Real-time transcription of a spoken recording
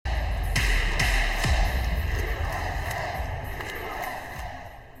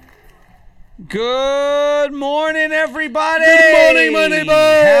Good morning, everybody. Good morning, my neighbors.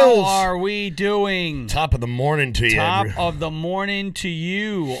 How are we doing? Top of the morning to you. Top of the morning to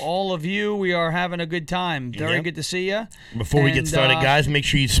you. All of you, we are having a good time. Very Yep. good to see you. Before we get started, guys, make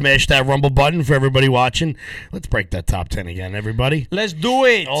sure you smash that Rumble button for everybody watching. Let's break that top 10 again, everybody. Let's do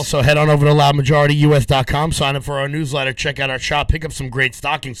it. Also, head on over to loudmajorityus.com, sign up for our newsletter, check out our shop, pick up some great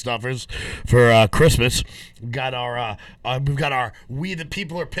stocking stuffers for Christmas. We've got our We the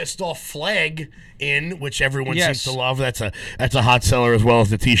People Are Pissed Off flag in, which everyone seems to love. That's a hot seller, as well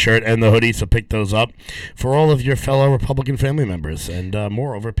as the T-shirt and the hoodie. So pick those up for all of your fellow Republican family members, and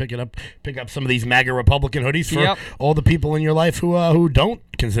moreover, pick up some of these MAGA Republican hoodies for all the people in your life who don't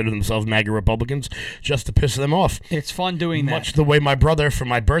consider themselves MAGA Republicans, just to piss them off. It's fun doing that. Much the way my brother, for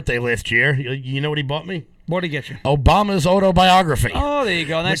my birthday last year, you know what he bought me? What did he get you? Obama's autobiography. Oh, there you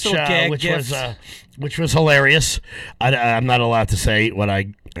go. Nice little gag gift. Which was hilarious. I'm not allowed to say what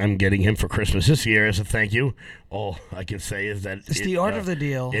I'm getting him for Christmas this year as a thank you. All I can say is that it's the art of the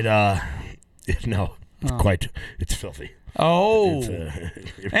deal. It's filthy. Oh,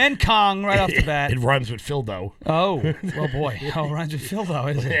 and Kong right off the bat. It rhymes with Phildo. Oh, boy. Oh, it rhymes with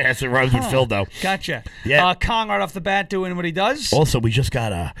Phildo, is it? Yes, it rhymes with Phildo. Gotcha. Yeah. Kong right off the bat doing what he does. Also, we just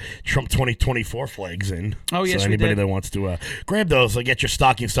got Trump 2024 flags in. Oh, yes, so we anybody did. that wants to grab those, get your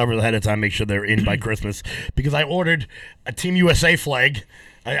stocking stuffers ahead of time. Make sure they're in by Christmas, because I ordered a Team USA flag,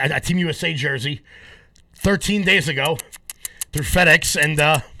 a Team USA jersey, 13 days ago through FedEx, and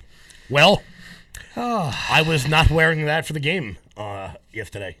I was not wearing that for the game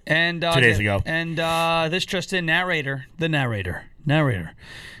yesterday. And 2 days ago. And this just in, narrator. And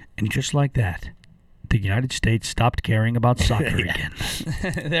just like that, the United States stopped caring about soccer again.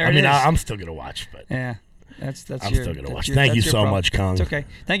 I'm still gonna watch, but yeah, I'm still gonna watch. Thank you so much, Kong. It's okay.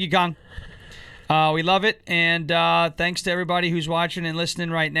 Thank you, Kong. We love it, and thanks to everybody who's watching and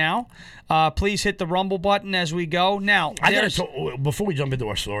listening right now. Please hit the Rumble button as we go. Now, before we jump into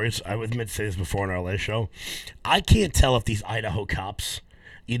our stories, I was meant to say this before in our last show. I can't tell if these Idaho cops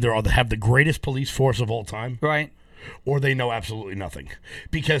either have the greatest police force of all time, right, or they know absolutely nothing,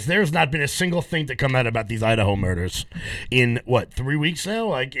 because there's not been a single thing to come out about these Idaho murders in 3 weeks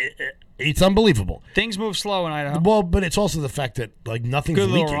now. It's unbelievable. Things move slow in Idaho. Well, but it's also the fact that nothing's Good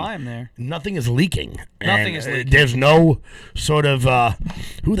leaking. little rhyme there. Nothing is leaking. Nothing is leaking. There's no sort of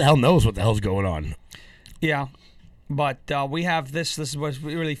who the hell knows what the hell's going on. Yeah, but we have this. This is what's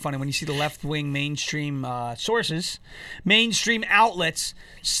really funny when you see the left-wing mainstream sources, mainstream outlets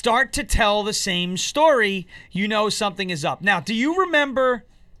start to tell the same story. You know something is up. Now, do you remember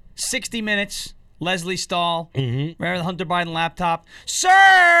 60 Minutes? Leslie Stahl, remember the Hunter Biden laptop,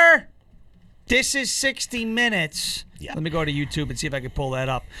 sir? This is 60 Minutes. Yeah. Let me go to YouTube and see if I can pull that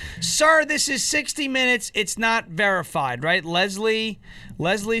up. Sir, this is 60 Minutes. It's not verified, right? Leslie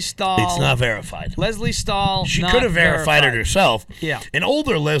Stahl. It's not verified. Leslie Stahl. She could have verified it herself. Yeah. An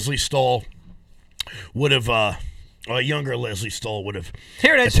older Leslie Stahl would have, a younger Leslie Stahl would have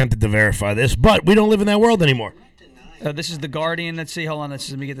Here it is. attempted to verify this, but we don't live in that world anymore. This is The Guardian. Let's see. Hold on. Let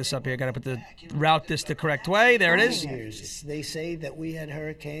me get this up here. I got to route this the correct way. There it is. They say that we had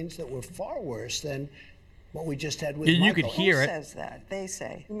hurricanes that were far worse than what we just had with You Michael. could hear Who it. says that? They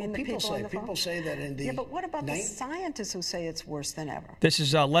say. You mean the People people on the phone? People say that in the Yeah, but what about the scientists who say it's worse than ever? This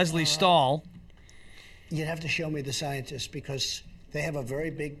is Leslie Stahl. You'd have to show me the scientists, because they have a very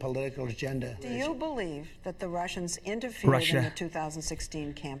big political agenda. Do you believe that the Russians interfered in the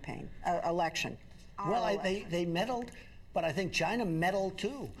 2016 election? Well, they meddled, but I think China meddled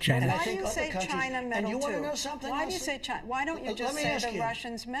too. China. And I Why do think you other say countries, China meddled and you too? want to know something Why else? do you say China? Why don't you Let just me say ask the you.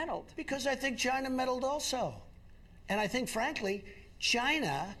 Russians meddled? Because I think China meddled also. And I think, frankly,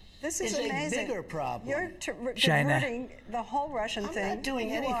 China This is a amazing. bigger problem. You're China. diverting the whole Russian I'm thing. not doing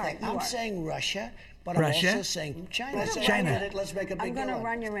You anything. are. I'm saying Russia, but Russia? I'm also saying China. Well, So China. I did it. Let's make a big I'm going to deal.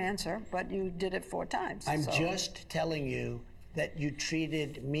 run your answer, but you did it 4 times. I'm so just telling you that you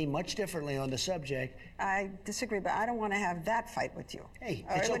treated me much differently on the subject. I disagree, but I don't want to have that fight with you. Hey,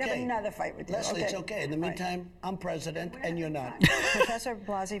 All right, it's we'll have okay. another fight with you. Leslie, it's okay. In the All right. meantime, I'm president and you're not. Professor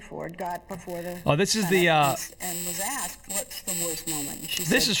Blasey Ford got before the This is Senate the, and was asked, what's the worst moment? And she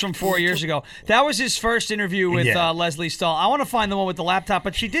This said, is from 4 years ago. That was his first interview with Leslie Stahl. I want to find the one with the laptop,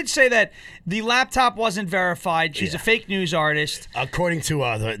 but she did say that the laptop wasn't verified. She's a fake news artist. According to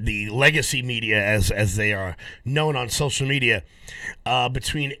the legacy media, as they are known on social media,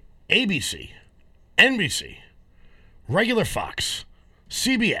 between ABC, NBC, regular Fox,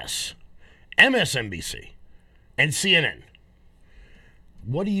 CBS, MSNBC, and CNN,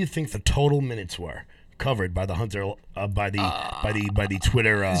 what do you think the total minutes were covered by the Hunter by the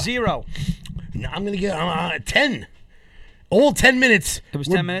Twitter? 0. No, I'm gonna get 10. All 10 minutes. It was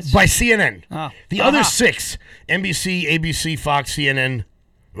were 10 minutes? by CNN. Oh. The other 6, NBC, ABC, Fox, CNN,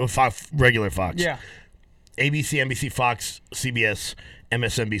 well, regular Fox. Yeah. ABC, NBC, Fox, CBS,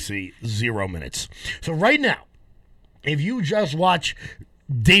 MSNBC, 0 minutes. So right now, if you just watch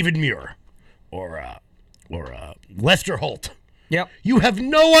David Muir or Lester Holt, Yep. you have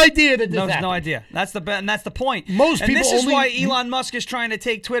no idea that this No, happened. no idea. And that's the point. Most and people this is only- why Elon Musk is trying to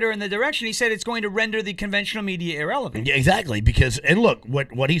take Twitter in the direction. He said it's going to render the conventional media irrelevant. Yeah, exactly. Because, and look,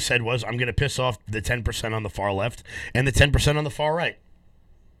 what he said was, I'm going to piss off the 10% on the far left and the 10% on the far right.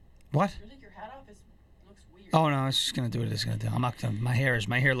 What? You take your hat off? It looks weird. Oh no, it's just gonna do what it's gonna do. I'm not gonna. My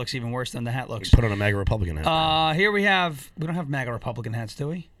hair looks even worse than the hat looks. Put on a MAGA Republican hat. Here we don't have MAGA Republican hats, do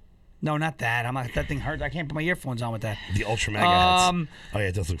we? No, not that. That thing hurts. I can't put my earphones on with that. The ultra MAGA hats. Oh yeah,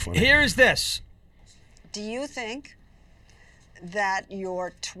 it does look funny. Here is this. Do you think that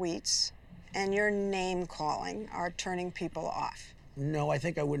your tweets and your name calling are turning people off? No, I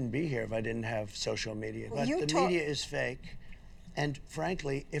think I wouldn't be here if I didn't have social media. Well, But you the talk- media is fake. And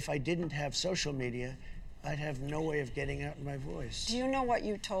frankly, if I didn't have social media, I'd have no way of getting out my voice. Do you know what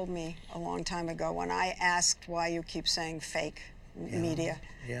you told me a long time ago when I asked why you keep saying fake media?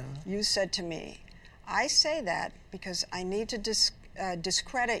 Yeah. You said to me, I say that because I need to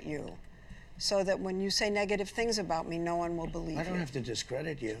discredit you so that when you say negative things about me, no one will believe I don't you. have to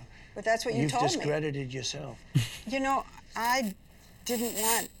discredit you. But that's what you You've told me. discredited yourself. You know, I didn't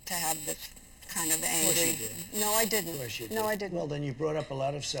want to have this kind of angry. you did. No, I didn't. Of course you No, did. I didn't. Well, then you brought up a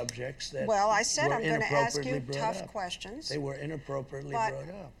lot of subjects that Well, I said were I'm going to ask you inappropriately tough brought up. questions. They were inappropriately But-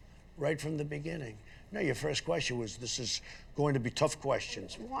 brought up right from the beginning. No, your first question was, this is going to be tough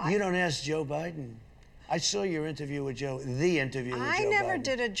questions. Why? You don't ask Joe Biden. I saw your interview with Joe, the interview with Joe Biden. I never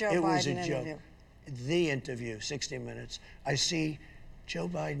did a Joe It was Biden a joke. interview. The interview, 60 Minutes. I see Joe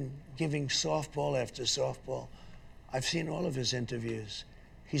Biden giving softball after softball. I've seen all of his interviews.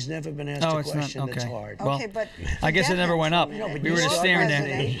 He's never been asked Oh, a it's not- question that's okay. hard. Well, Okay, but I guess it forget never him went for a up. minute. No, but We you were just started staring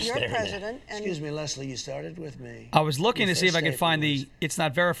with at me. it. You're Staring at it. president, and Excuse me, Leslie, you started with me. I was looking Your to see if first I could find the. statement It's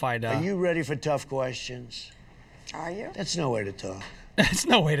not verified. Are you ready for tough questions? are you? That's no way to talk. That's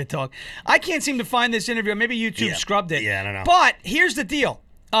no way to talk. I can't seem to find this interview. Maybe YouTube Yeah. scrubbed it. Yeah, I don't know. But here's the deal.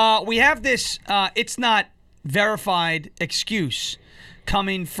 We have this. It's not verified excuse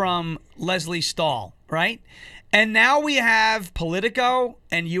coming from Leslie Stahl, right? And now we have Politico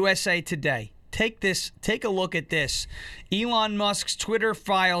and USA Today. Take a look at this. Elon Musk's Twitter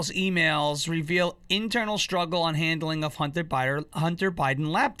files emails reveal internal struggle on handling of Hunter Biden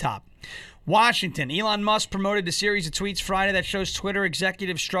laptop. Washington. Elon Musk promoted a series of tweets Friday that shows Twitter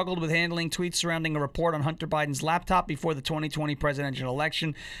executives struggled with handling tweets surrounding a report on Hunter Biden's laptop before the 2020 presidential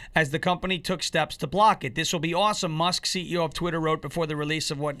election as the company took steps to block it. This will be awesome, Musk, CEO of Twitter, wrote before the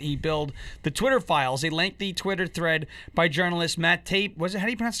release of what he billed the Twitter files, a lengthy Twitter thread by journalist Matt Taibbi. How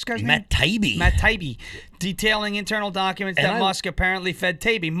do you pronounce this guy's name? Matt Taibbi. Matt Taibbi, detailing internal documents that Musk apparently fed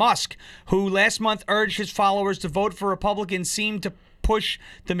Taibbi. Musk, who last month urged his followers to vote for Republicans, seemed to push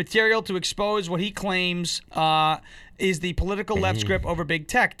the material to expose what he claims is the political left's grip over big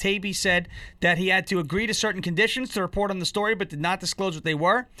tech. Taibbi said that he had to agree to certain conditions to report on the story, but did not disclose what they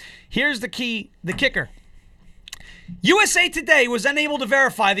were. Here's the kicker. USA Today was unable to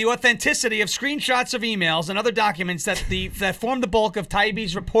verify the authenticity of screenshots of emails and other documents that form the bulk of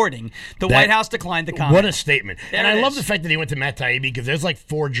Taibbi's reporting. The White House declined to comment. What a statement. And I love is. the fact that he went to Matt Taibbi because there's like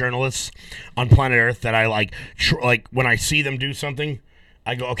 4 journalists on planet Earth that I like when I see them do something,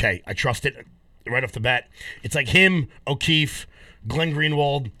 I go, okay, I trust it right off the bat. It's like him, O'Keefe, Glenn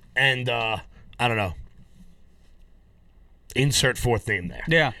Greenwald, and I don't know. Insert 4th name there.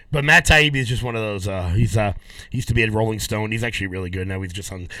 Yeah. But Matt Taibbi is just one of those. He used to be at Rolling Stone. He's actually really good. Now he's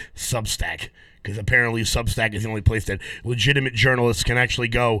just on Substack because apparently Substack is the only place that legitimate journalists can actually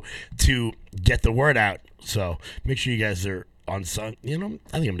go to get the word out. So make sure you guys are on I think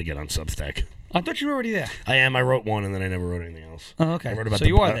I'm going to get on Substack. I thought you were already there. I am. I wrote one and then I never wrote anything else. Oh, okay. I wrote about So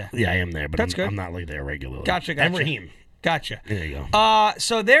you are there. Yeah, I am there, but That's good. I'm not like there regularly. Gotcha. And Raheem. Gotcha. There you go.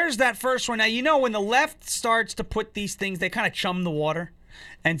 So there's that first one. Now, when the left starts to put these things, they kind of chum the water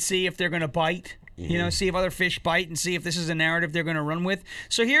and see if they're going to bite. See if other fish bite and see if this is a narrative they're going to run with.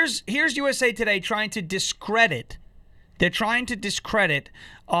 So here's USA Today trying to discredit. They're trying to discredit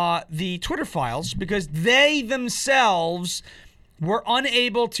the Twitter files because they themselves were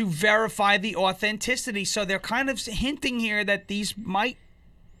unable to verify the authenticity. So they're kind of hinting here that these might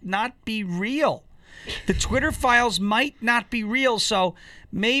not be real. The Twitter files might not be real, so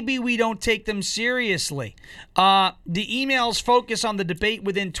maybe we don't take them seriously. The emails focus on the debate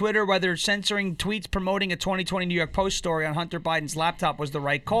within Twitter whether censoring tweets promoting a 2020 New York Post story on Hunter Biden's laptop was the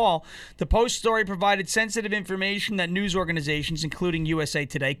right call. The Post story provided sensitive information that news organizations, including USA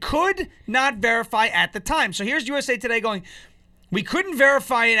Today, could not verify at the time. So here's USA Today going, we couldn't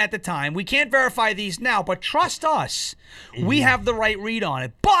verify it at the time. We can't verify these now, but trust us. We have the right read on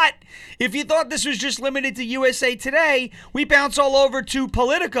it. But if you thought this was just limited to USA Today, we bounce all over to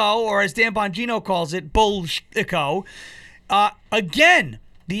Politico, or as Dan Bongino calls it, Bullshtico. Again,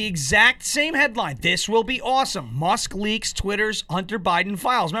 the exact same headline. This will be awesome. Musk leaks Twitter's Hunter Biden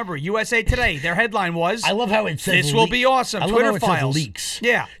files. Remember, USA Today, their headline was, I love how it says this will be awesome. I love Twitter how it files. says leaks.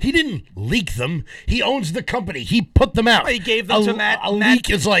 Yeah. He didn't leak them. He owns the company. He put them out. He gave them to Matt. A leak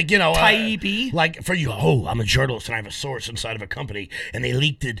is like, Taibbi. like for you, oh, I'm a journalist and I have a source inside of a company and they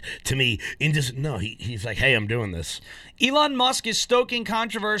leaked it to me. No, he's like, hey, I'm doing this. Elon Musk is stoking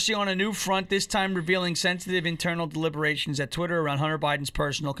controversy on a new front, this time revealing sensitive internal deliberations at Twitter around Hunter Biden's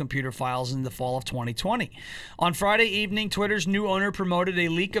personal computer files in the fall of 2020. On Friday evening, Twitter's new owner promoted a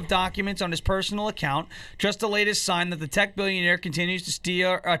leak of documents on his personal account, just the latest sign that the tech billionaire continues to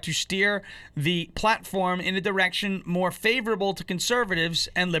steer the platform in a direction more favorable to conservatives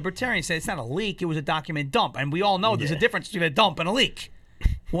and libertarians. It's not a leak, it was a document dump, and we all know there's a difference between a dump and a leak.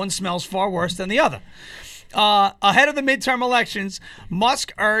 One smells far worse than the other. Ahead of the midterm elections,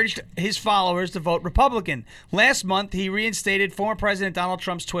 Musk urged his followers to vote Republican. Last month, he reinstated former President Donald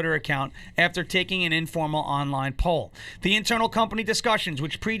Trump's Twitter account after taking an informal online poll. The internal company discussions,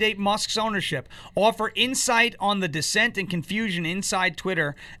 which predate Musk's ownership, offer insight on the dissent and confusion inside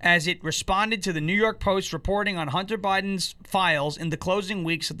Twitter as it responded to the New York Post reporting on Hunter Biden's files in the closing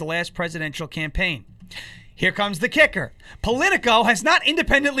weeks of the last presidential campaign. Here comes the kicker. Politico has not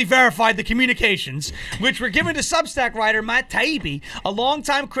independently verified the communications, which were given to Substack writer Matt Taibbi, a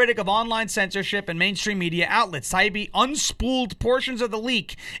longtime critic of online censorship and mainstream media outlets. Taibbi unspooled portions of the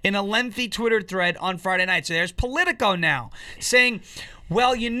leak in a lengthy Twitter thread on Friday night. So there's Politico now saying,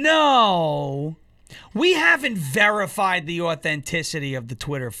 well, we haven't verified the authenticity of the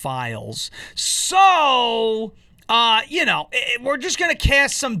Twitter files. So we're just going to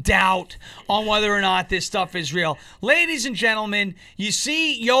cast some doubt on whether or not this stuff is real. Ladies and gentlemen, you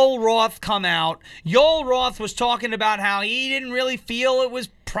see Yoel Roth come out. Yoel Roth was talking about how he didn't really feel it was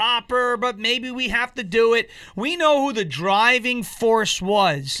proper, but maybe we have to do it. We know who the driving force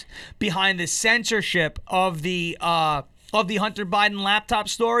was behind the censorship of the Hunter Biden laptop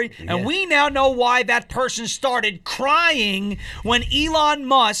story. Yeah. And we now know why that person started crying when Elon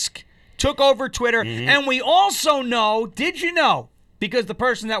Musk took over Twitter. Mm-hmm. And we also know, did you know, because the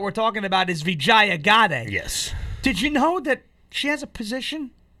person that we're talking about is Vijaya Gadde. Yes. Did you know that she has a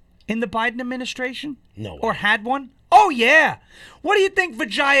position in the Biden administration? No way. Or had one? Oh, yeah. What do you think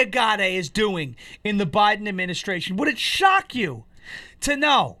Vijaya Gadde is doing in the Biden administration? Would it shock you to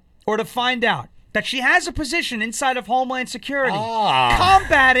know or to find out that she has a position inside of Homeland Security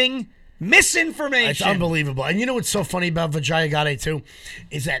combating misinformation? It's unbelievable. And you know what's so funny about Vijaya Gadde too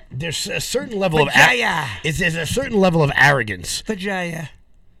is that there's a certain level there's a certain level of arrogance. Vijaya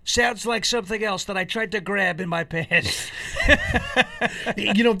sounds like something else that I tried to grab in my pants.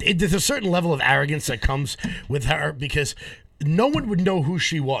 There's a certain level of arrogance that comes with her because no one would know who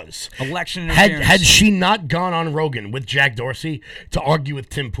she was. Election interference. Had she not gone on Rogan with Jack Dorsey to argue with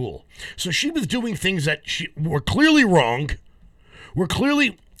Tim Pool. So she was doing things that were clearly wrong, were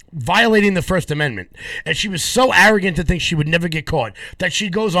clearly violating the First Amendment, and she was so arrogant to think she would never get caught that she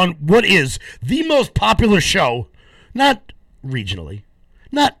goes on what is the most popular show, not regionally,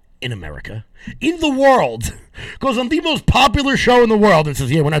 not in America, in the world, goes on the most popular show in the world and says,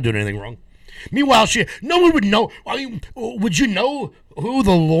 yeah, we're not doing anything wrong. Meanwhile, no one would know. I mean, would you know who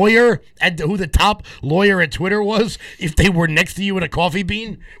the top lawyer at Twitter was if they were next to you in a coffee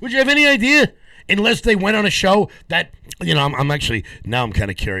bean? Would you have any idea? Unless they went on a show that, I'm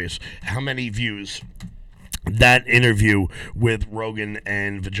kind of curious how many views that interview with Rogan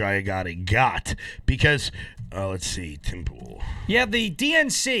and Vijaya Gadde got. Because, let's see, Tim Pool. Yeah, the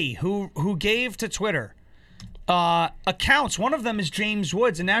DNC who gave to Twitter accounts. One of them is James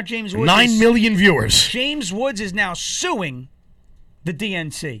Woods, and now James Woods 9 million viewers. James Woods is now suing the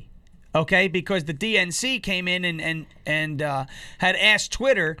DNC. Okay, because the DNC came in and had asked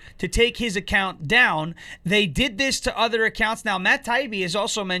Twitter to take his account down. They did this to other accounts. Now, Matt Taibbi is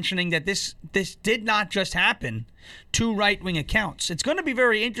also mentioning that this did not just happen to right-wing accounts. It's going to be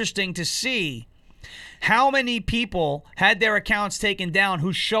very interesting to see how many people had their accounts taken down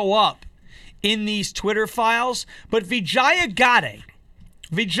who show up in these Twitter files. But Vijaya Gadde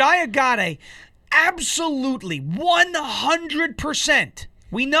absolutely 100%,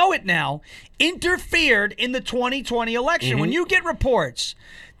 we know it now, interfered in the 2020 election. When you get reports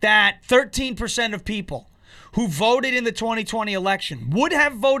that 13% of people who voted in the 2020 election would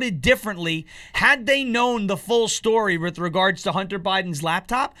have voted differently had they known the full story with regards to Hunter Biden's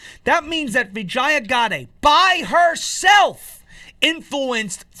laptop, that means that Vijaya Gadde, by herself,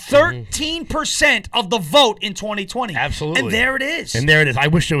 influenced 13% of the vote in 2020. Absolutely. And there it is. And there it is. I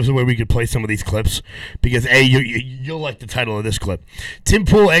wish there was a way we could play some of these clips because, A, you'll like the title of this clip. Tim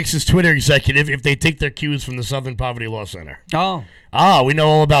Pool X's Twitter executive if they take their cues from the Southern Poverty Law Center. Oh. Ah, we know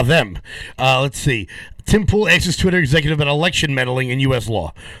all about them. Let's see. Tim Pool X's Twitter executive at election meddling in U.S.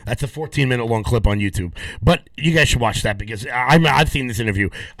 law. That's a 14-minute long clip on YouTube. But you guys should watch that because I've seen this interview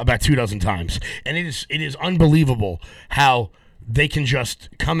about 24 times. And it is unbelievable how they can just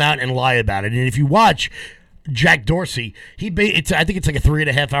come out and lie about it. And if you watch Jack Dorsey, I think it's like a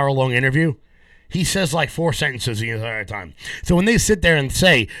 3.5 hour long interview. He says like 4 sentences the entire time. So when they sit there and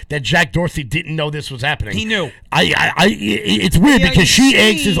say that Jack Dorsey didn't know this was happening, he knew. It's weird because she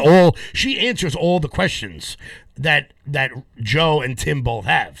answers all the questions that Joe and Tim both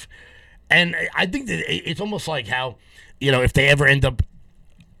have, and I think that it's almost like how, if they ever end up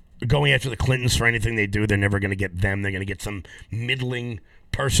going after the Clintons for anything they do, they're never going to get them. They're going to get some middling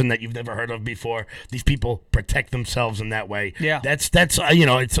person that you've never heard of before. These people protect themselves in that way. Yeah. That's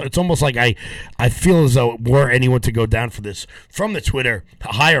it's almost like I feel as though were anyone to go down for this from the Twitter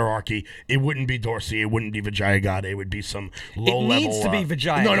hierarchy, it wouldn't be Dorsey, it wouldn't be Vijaya Gadde, it would be some low level. It needs to be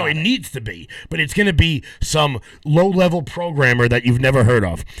Vijaya No, Gadde. it needs to be, but it's going to be some low level programmer that you've never heard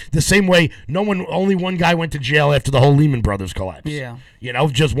of. The same way only one guy went to jail after the whole Lehman Brothers collapse. Yeah.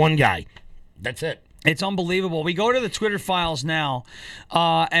 Just one guy. That's it. It's unbelievable. We go to the Twitter files now,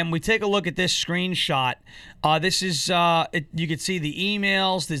 and we take a look at this screenshot. This is, you can see the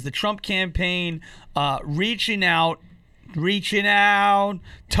emails. There's the Trump campaign reaching out,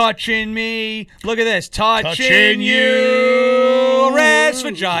 touching me. Look at this. Touching you. Arrest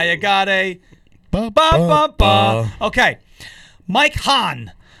Vijaya Gadde. Okay. Mike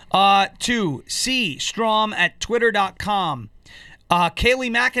Hahn to C. Strom at twitter.com. Kayleigh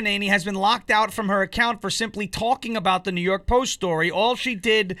McEnany has been locked out from her account for simply talking about the New York Post story. All she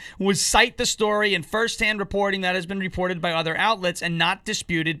did was cite the story and firsthand reporting that has been reported by other outlets and not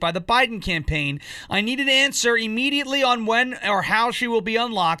disputed by the Biden campaign. I need an answer immediately on when or how she will be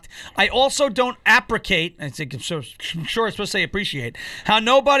unlocked. I also don't appreciate, I'm sure it's supposed to say appreciate, how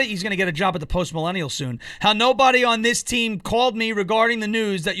nobody, he's going to get a job at the Post Millennial soon, how nobody on this team called me regarding the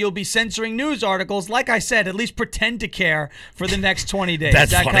news that you'll be censoring news articles. Like I said, at least pretend to care for the next 20 days.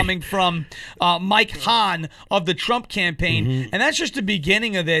 That's that funny. Coming from Mike Hahn of the Trump campaign. And that's just the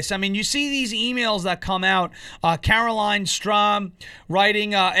beginning of this. I mean, you see these emails that come out. Caroline Strom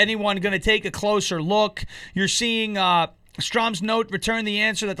writing, anyone going to take a closer look? You're seeing Strom's note returned the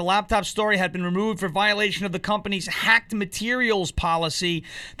answer that the laptop story had been removed for violation of the company's hacked materials policy.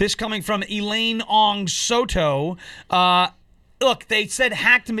 This coming from Elaine Ong Soto. Look, they said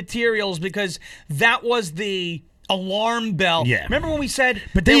hacked materials because that was the alarm bell. Yeah. Remember when we said...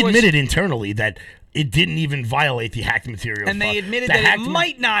 But they admitted internally that it didn't even violate the hacked materials. And they admitted the that it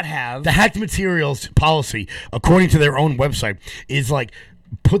might not have. The hacked materials policy, according to their own website, is like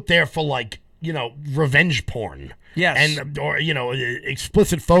put there for revenge porn. Yes. And, or,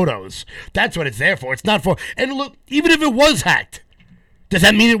 explicit photos. That's what it's there for. It's not for... And look, even if it was hacked, does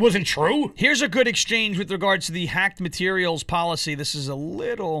that mean it wasn't true? Here's a good exchange with regards to the hacked materials policy. This is a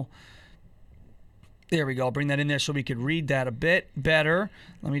little... There we go. I'll bring that in there so we could read that a bit better.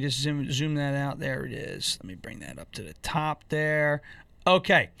 Let me just zoom that out. There it is. Let me bring that up to the top there.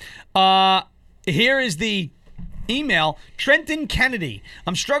 Okay. Here is the email. Trenton Kennedy.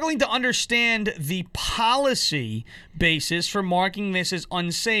 I'm struggling to understand the policy basis for marking this as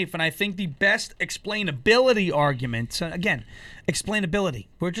unsafe, and I think the best explainability argument, again, explainability.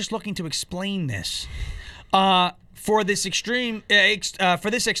 We're just looking to explain this. For this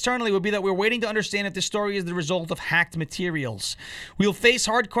externally would be that we're waiting to understand if this story is the result of hacked materials. We'll face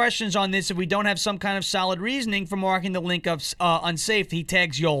hard questions on this if we don't have some kind of solid reasoning for marking the link of unsafe. He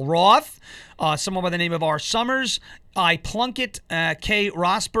tags Yoel Roth, someone by the name of R. Summers, I. Plunkett, Katie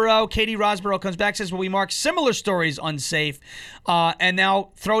Rosborough comes back, says, well, we mark similar stories unsafe, and now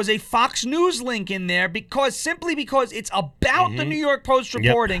throws a Fox News link in there simply because it's about the New York Post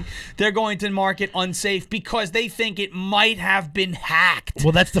reporting. They're going to mark it unsafe because they think it might have been hacked.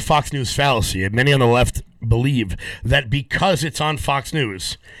 Well, that's the Fox News fallacy. Many on the left believe that because it's on Fox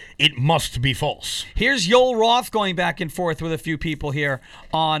News, it must be false. Here's Yoel Roth going back and forth with a few people here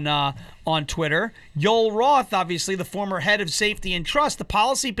on Twitter. Yoel Roth, obviously the former head of safety and trust, the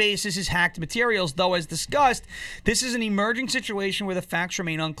policy basis is hacked materials, though as discussed, this is an emerging situation where the facts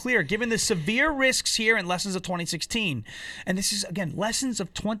remain unclear. Given the severe risks here and lessons of 2016, and this is, again, lessons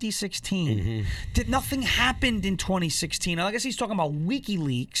of 2016, did nothing happened in 2016? I guess he's talking about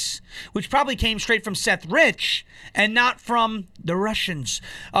WikiLeaks, which probably came straight from Seth Rich and not from the Russians.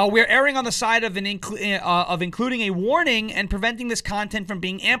 We're erring on the side of including a warning and preventing this content from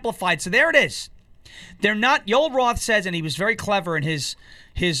being amplified. So there it is. They're not. Yoel Roth says, and he was very clever in his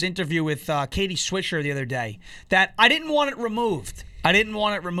interview with Katie Swisher the other day, that I didn't want it removed. But Yoel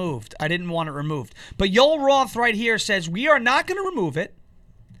Roth right here says we are not going to remove it.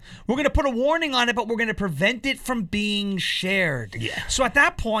 We're going to put a warning on it, but we're going to prevent it from being shared. Yeah. So at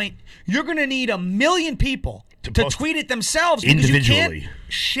that point, you're going to need 1 million people to tweet it themselves individually. because you can't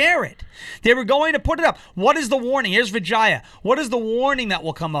share it. They were going to put it up. What is the warning? Here's Vijaya. What is the warning that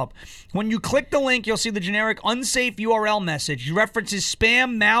will come up? When you click the link, you'll see the generic unsafe URL message. It references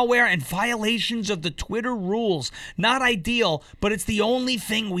spam, malware, and violations of the Twitter rules. Not ideal, but it's the only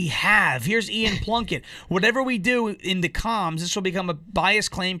thing we have. Here's Ian Plunkett. Whatever we do in the comms, this will become a bias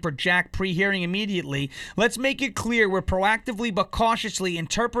claim for Jack pre-hearing immediately. Let's make it clear we're proactively but cautiously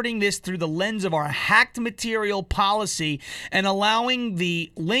interpreting this through the lens of our hacked material policy and allowing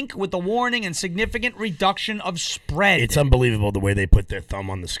the link with the warning and significant reduction of spread. It's unbelievable the way they put their thumb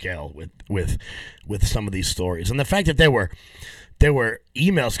on the scale with some of these stories, and the fact that there were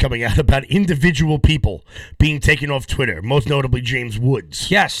emails coming out about individual people being taken off Twitter, most notably James Woods.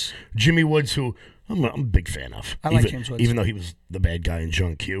 Yes. Jimmy Woods, who I'm a big fan of. I like James Woods. Even though he was the bad guy in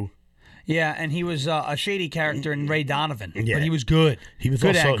John Q. Yeah, and he was a shady character in Ray Donovan, Yeah. but he was good. He was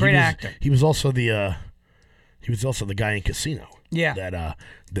good also great actor. He was also the guy in Casino. Yeah. That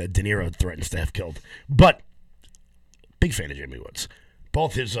De Niro threatens to have killed. But big fan of Jimmy Woods.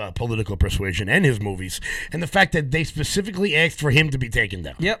 Both his political persuasion and his movies, and the fact that they specifically asked for him to be taken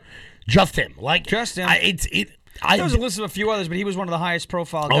down. Yep. Just him. Just him. There was a list of a few others, but he was one of the highest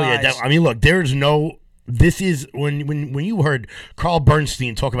profile guys. Oh yeah. Look, there's no. This is when you heard Carl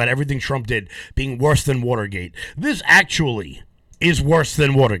Bernstein talk about everything Trump did being worse than Watergate. This actually is worse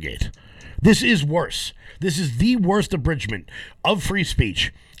than Watergate. This is worse. This is the worst abridgment of free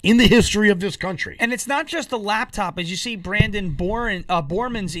speech in the history of this country. And it's not just the laptop. As you see Brandon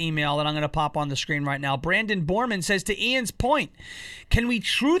Borman's email that I'm going to pop on the screen right now. Brandon Borman says, to Ian's point, can we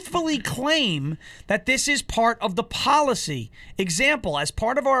truthfully claim that this is part of the policy? Example, as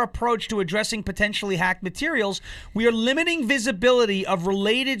part of our approach to addressing potentially hacked materials, we are limiting visibility of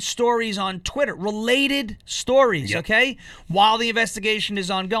related stories on Twitter. Related stories, okay? While the investigation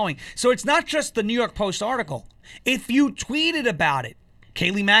is ongoing. So it's not just the New York Post article. If you tweeted about it,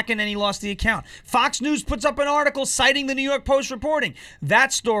 Kayleigh McEnany lost the account. Fox News puts up an article citing the New York Post reporting.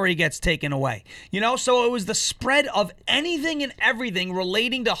 That story gets taken away. So it was the spread of anything and everything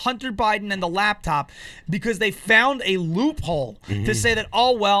relating to Hunter Biden and the laptop because they found a loophole to say that,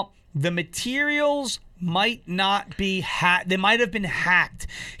 oh, well, the materials might not be hacked. They might have been hacked.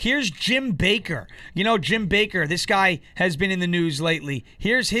 Here's Jim Baker. Jim Baker, this guy has been in the news lately.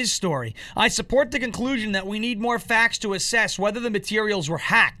 Here's his story. I support the conclusion that we need more facts to assess whether the materials were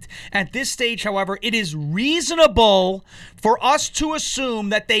hacked. At this stage, however, it is reasonable for us to assume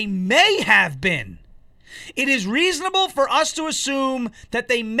that they may have been. It is reasonable for us to assume that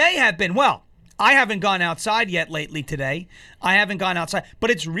they may have been. Well, I haven't gone outside yet lately today.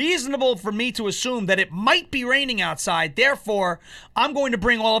 But it's reasonable for me to assume that it might be raining outside. Therefore, I'm going to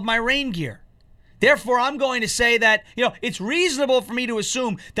bring all of my rain gear. Therefore, I'm going to say that, it's reasonable for me to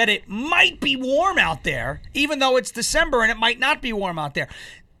assume that it might be warm out there, even though it's December and it might not be warm out there.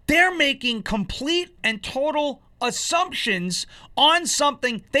 They're making complete and total assumptions on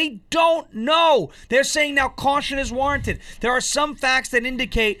something they don't know. They're saying now caution is warranted. There are some facts that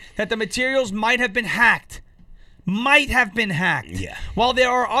indicate that the materials might have been hacked. Yeah. While there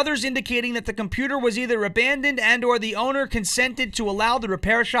are others indicating that the computer was either abandoned and or the owner consented to allow the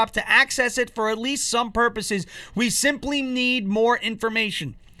repair shop to access it for at least some purposes, we simply need more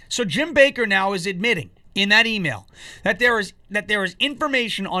information. So Jim Baker now is admitting in that email that there is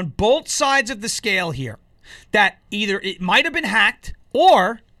information on both sides of the scale here. That either it might have been hacked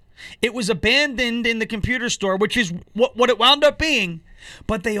or it was abandoned in the computer store, which is what it wound up being.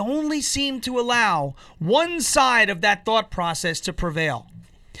 But they only seem to allow one side of that thought process to prevail.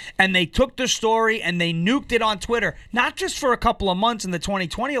 And they took the story and they nuked it on Twitter, not just for a couple of months in the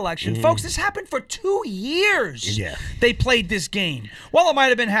 2020 election. Folks, this happened for 2 years. Yeah. They played this game. Well, it might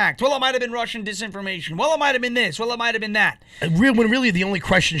have been hacked. Well, it might have been Russian disinformation. Well, it might have been this. Well, it might have been that. When really the only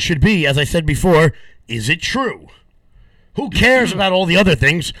question should be, as I said before, is it true? Who cares about all the other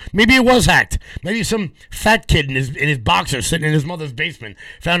things? Maybe it was hacked. Maybe some fat kid in his boxer sitting in his mother's basement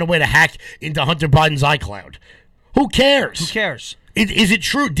found a way to hack into Hunter Biden's iCloud. Who cares? Who cares? Is it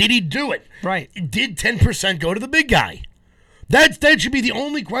true? Did he do it? Right. Did 10% go to the big guy? That should be the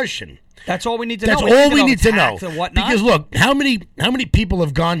only question. That's all we need to That's know. all we need it's to know. hacked or whatnot. Because look, how many people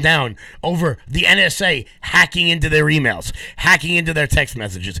have gone down over the NSA hacking into their emails, hacking into their text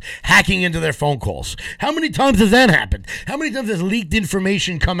messages, hacking into their phone calls? How many times has that happened? How many times has leaked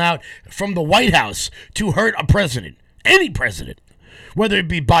information come out from the White House to hurt a president? Any president. Whether it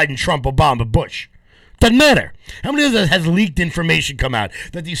be Biden, Trump, Obama, Bush. Doesn't matter. How many of us has leaked information come out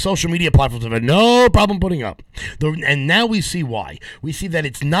that these social media platforms have had no problem putting up? And now we see why. We see that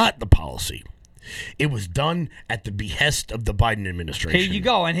it's not the policy. It was done at the behest of the Biden administration. Here you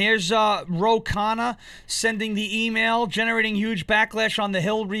go. And here's Ro Khanna sending the email, generating huge backlash on the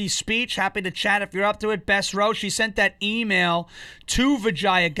Hillary speech. Happy to chat if you're up to it. Best Ro. She sent that email to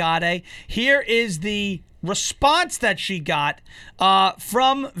Vijaya Gadde. Here is the response that she got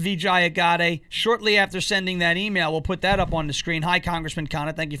from Vijaya Gadde shortly after sending that email. We'll put that up on the screen. Hi, Congressman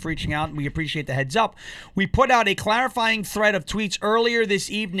Khanna. Thank you for reaching out. We appreciate the heads up. We put out a clarifying thread of tweets earlier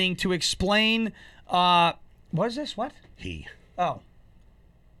this evening to explain. What is this? What? He. Oh.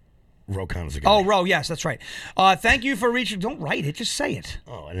 Ro Khanna's a guy. Oh, Ro. Yes, that's right. Thank you for reaching. Don't write it. Just say it.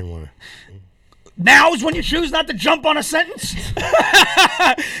 Oh, I didn't want to. Now is when you choose not to jump on a sentence.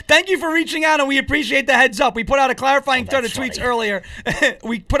 Thank you for reaching out, and we appreciate the heads up. We put out a clarifying thread of tweets earlier.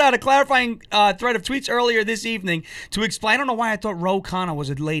 We put out a clarifying thread of tweets earlier this evening to explain. I don't know why I thought Ro Khanna was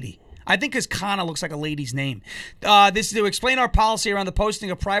a lady. I think because Khanna looks like a lady's name. This is to explain our policy around the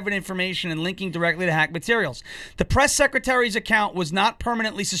posting of private information and linking directly to hacked materials. The press secretary's account was not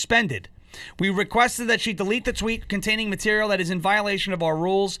permanently suspended. We requested that she delete the tweet containing material that is in violation of our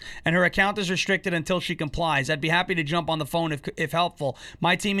rules, and her account is restricted until she complies. I'd be happy to jump on the phone if helpful.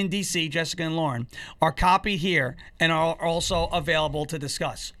 My team in D.C., Jessica and Lauren, are copied here and are also available to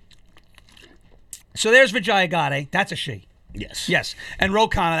discuss. So there's Vijaya Gadde. That's a she. Yes. Yes. And Ro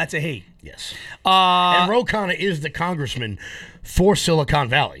Khanna, that's a he. Yes. And Ro Khanna is the congressman for Silicon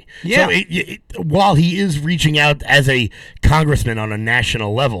Valley. Yeah. So while he is reaching out as a congressman on a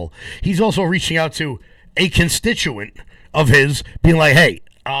national level, he's also reaching out to a constituent of his, being like, hey,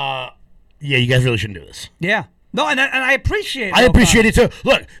 yeah, you guys really shouldn't do this. Yeah. No, and I appreciate it. I appreciate it too.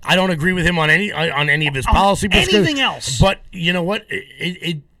 Look, I don't agree with him on any of his policy. Anything else. But you know what?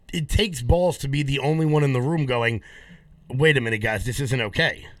 It takes balls to be the only one in the room going, wait a minute, guys, this isn't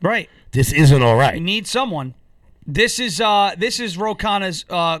okay. Right. This isn't all right. We need someone. This is Ro Khanna's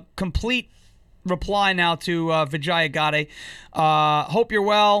complete reply now to Vijaya Gadde. Hope you're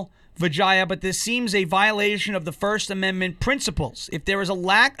well, Vijaya, but this seems a violation of the First Amendment principles. If there is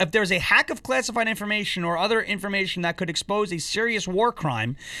a hack of classified information or other information that could expose a serious war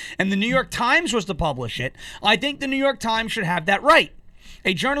crime, and the New York Times was to publish it, I think the New York Times should have that right.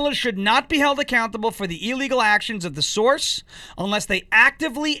 A journalist should not be held accountable for the illegal actions of the source unless they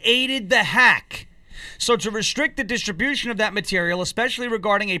actively aided the hack. So to restrict the distribution of that material, especially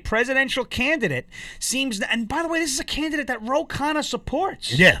regarding a presidential candidate, seems... And by the way, this is a candidate that Ro Khanna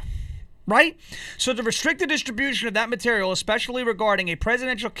supports. Yeah. Right? So to restrict the distribution of that material, especially regarding a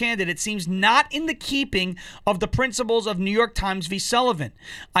presidential candidate, seems not in the keeping of the principles of New York Times v. Sullivan.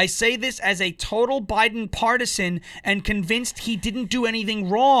 I say this as a total Biden partisan and convinced he didn't do anything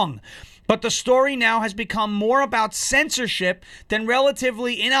wrong. But the story now has become more about censorship than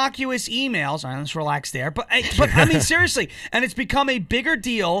relatively innocuous emails. All right, let's relax there. But I mean, seriously. And it's become a bigger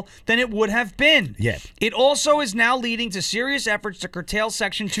deal than it would have been. Yeah. It also is now leading to serious efforts to curtail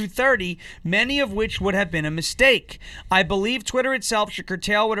Section 230, many of which would have been a mistake. I believe Twitter itself should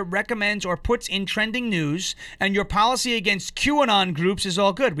curtail what it recommends or puts in trending news, and your policy against QAnon groups is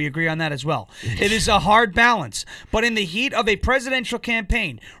all good. We agree on that as well. It is a hard balance. But in the heat of a presidential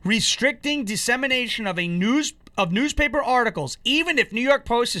campaign, restricting dissemination of newspaper articles, even if New York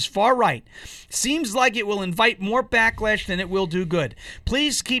Post is far right, seems like it will invite more backlash than it will do good.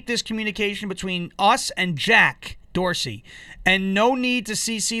 Please keep this communication between us and Jack Dorsey, and no need to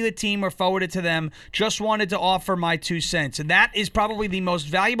CC the team or forward it to them. Just wanted to offer my 2 cents. And that is probably the most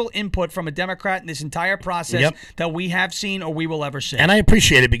valuable input from a Democrat in this entire process that we have seen or we will ever see. And I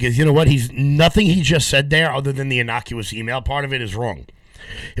appreciate it because you know what? Nothing he just said there other than the innocuous email part of it is wrong.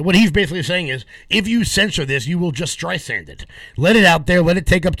 What he's basically saying is, if you censor this, you will just Streisand it. Let it out there, let it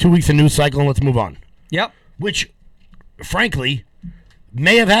take up 2 weeks of news cycle, and let's move on. Yep. Which, frankly,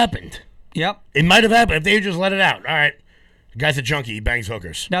 may have happened. Yep. It might have happened if they just let it out. All right. Guy's a junkie. He bangs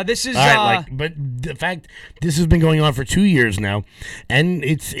hookers. Now this is All right, but the fact this has been going on for 2 years now, and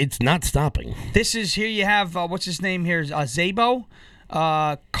it's not stopping. This is here. You have what's his name here? Szabo,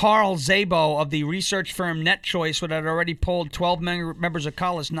 Carl Szabo of the research firm NetChoice, which had already polled 12 members of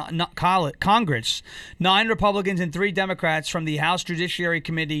Congress, 9 Republicans and 3 Democrats from the House Judiciary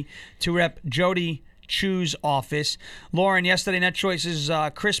Committee to Rep. Jody Chu's office. Lauren, yesterday NetChoice's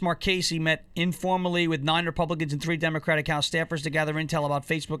Chris Marchese met informally with 9 Republicans and 3 Democratic House staffers to gather intel about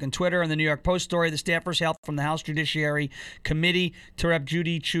Facebook and Twitter. In the New York Post story, the staffers hailed from the House Judiciary Committee to Rep.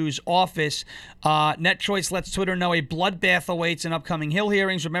 Judy Chu's office. NetChoice lets Twitter know a bloodbath awaits in upcoming Hill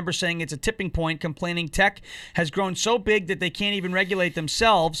hearings. Remember saying it's a tipping point, complaining tech has grown so big that they can't even regulate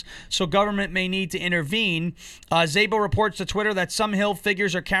themselves, so government may need to intervene. Szabo reports to Twitter that some Hill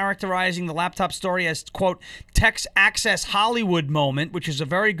figures are characterizing the laptop story as, quote, Tech's Access Hollywood moment, which is a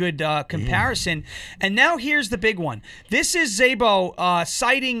very good comparison. And now here's the big one. This is Szabo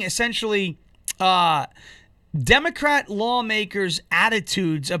citing essentially Democrat lawmakers'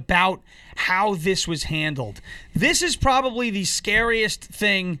 attitudes about how this was handled. This is probably the scariest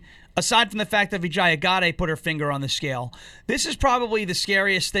thing, aside from the fact that Vijaya Gadde put her finger on the scale. This is probably the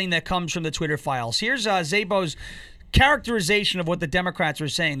scariest thing that comes from the Twitter files. Here's Szabo's characterization of what the Democrats are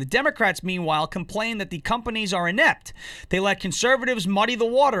saying. The Democrats, meanwhile, complain that the companies are inept. They let conservatives muddy the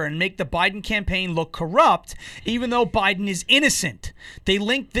water and make the Biden campaign look corrupt, even though Biden is innocent. They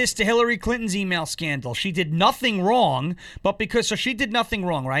linked this to Hillary Clinton's email scandal. She did nothing wrong, so she did nothing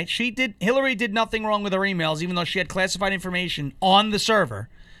wrong, right? Hillary did nothing wrong with her emails, even though she had classified information on the server.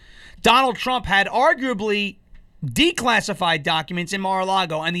 Donald Trump had arguably declassified documents in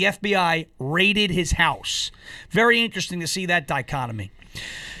Mar-a-Lago, and the FBI raided his house. Very interesting to see that dichotomy.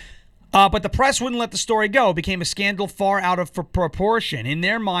 But the press wouldn't let the story go. It became a scandal far out of proportion. In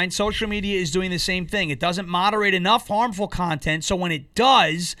their mind, social media is doing the same thing. It doesn't moderate enough harmful content, so when it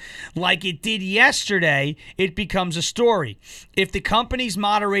does, like it did yesterday, it becomes a story. If the companies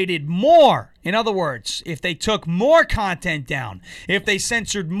moderated more, in other words, if they took more content down, if they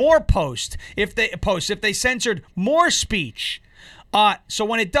censored more posts, if they censored more speech, so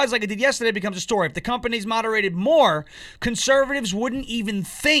when it does, like it did yesterday, it becomes a story. If the companies moderated more, conservatives wouldn't even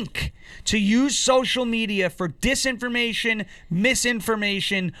think to use social media for disinformation,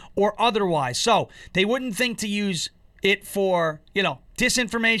 misinformation, or otherwise. So they wouldn't think to use it for,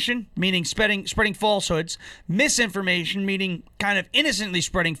 disinformation, meaning spreading falsehoods, misinformation, meaning kind of innocently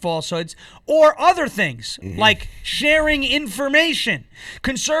spreading falsehoods, or other things like sharing information.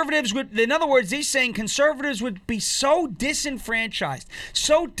 Conservatives would, in other words, he's saying conservatives would be so disenfranchised,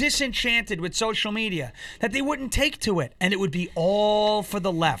 so disenchanted with social media that they wouldn't take to it, and it would be all for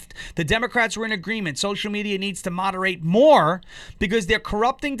the left. The Democrats were in agreement. Social media needs to moderate more because they're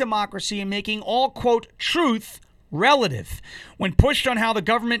corrupting democracy and making all, quote, truth relative. When pushed on how the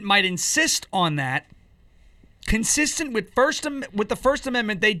government might insist on that, consistent with the First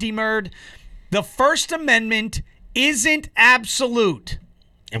Amendment, they demurred, the First Amendment isn't absolute.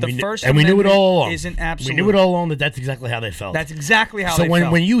 And we knew it all along. Isn't absolute. We knew it all along that's exactly how they felt. That's exactly how they felt. So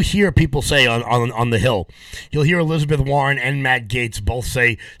when you hear people say on the Hill, you'll hear Elizabeth Warren and Matt Gaetz both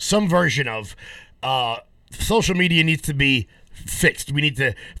say some version of social media needs to be fixed. We need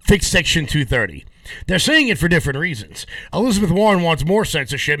to fix Section 230. They're saying it for different reasons. Elizabeth Warren wants more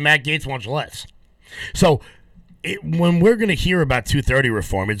censorship. Matt Gaetz wants less. So when we're going to hear about 230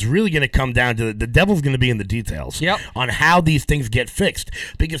 reform, it's really going to come down to the devil's going to be in the details on how these things get fixed,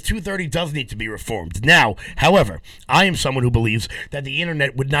 because 230 does need to be reformed. Now, however, I am someone who believes that the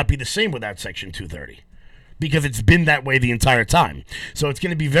internet would not be the same without Section 230. Because it's been that way the entire time. So it's going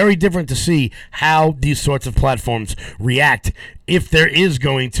to be very different to see how these sorts of platforms react if there is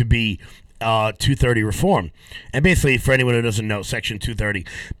going to be 230 reform. And basically, for anyone who doesn't know, Section 230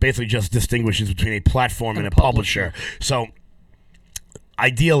 basically just distinguishes between a platform and a publisher. So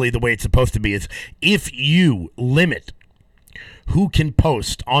ideally, the way it's supposed to be is if you limit who can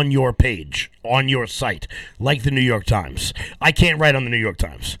post on your page, on your site, like the New York Times. I can't write on the New York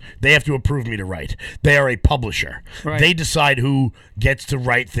Times. They have to approve me to write. They are a publisher. Right. They decide who gets to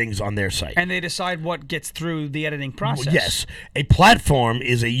write things on their site. And they decide what gets through the editing process. Yes. A platform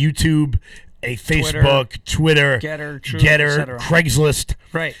is a YouTube, a Facebook, Twitter, Getter, Craigslist.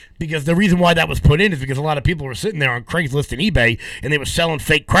 Right. Because the reason why that was put in is because a lot of people were sitting there on Craigslist and eBay, and they were selling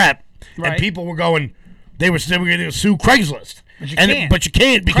fake crap. Right. And people were going, they were going to sue Craigslist. But you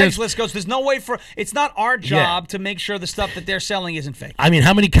can't because Craigslist goes, there's no way for, it's not our job to make sure the stuff that they're selling isn't fake. I mean,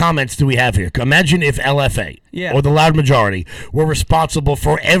 how many comments do we have here? Imagine if LFA or the loud majority were responsible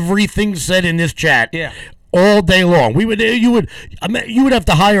for everything said in this chat all day long. You would have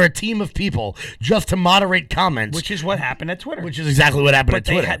to hire a team of people just to moderate comments, Which is what happened at Twitter. which is exactly what happened But at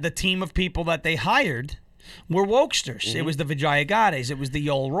they Twitter. had the team of people that they hired were wokesters. It was the Vijayagades. It was the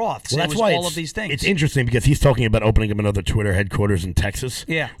Yoel Roths. Well, it that's was why all of these things. It's interesting because he's talking about opening up another Twitter headquarters in Texas.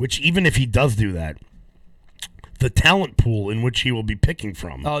 Yeah. Which even if he does do that, the talent pool in which he will be picking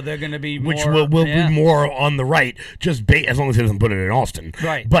from, Oh, they're going to be which more, will yeah. be more on the right, just as long as he doesn't put it in Austin.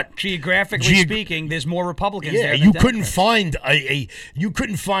 Right. But geographically speaking, there's more Republicans yeah, there. you than couldn't Democrats.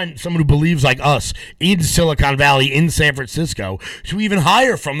 find someone who believes like us in Silicon Valley, in San Francisco, to even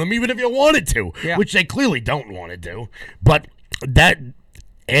hire from them, even if you wanted to, Yeah. which they clearly don't want to do. But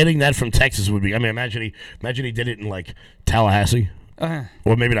adding that from Texas would be. I mean, imagine he did it in like Tallahassee.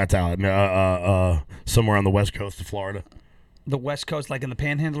 Or maybe not Tallahassee, somewhere on the west coast of Florida. The West Coast, like in the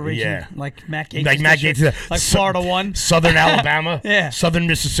Panhandle region? Yeah. Like Matt Gaetz. Like Matt Gaetz. Like Florida 1? Southern Alabama. Yeah. Southern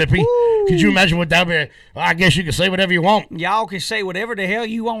Mississippi. Could you imagine what that would be? I guess you can say whatever you want. Y'all can say whatever the hell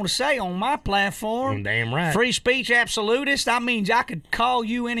you want to say on my platform. Damn right. Free speech absolutist. That means I could call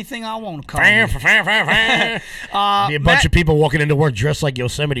you anything I want to call Fan, you. fan, fan, fan. Be a bunch Matt- of people walking into work dressed like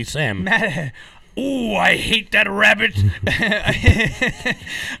Yosemite Sam. Ooh, I hate that rabbit.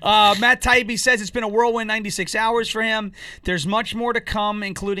 Matt Taibbi says it's been a whirlwind 96 hours for him. There's much more to come,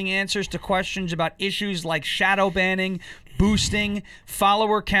 including answers to questions about issues like shadow banning, boosting,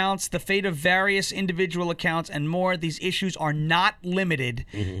 follower counts, the fate of various individual accounts, and more. These issues are not limited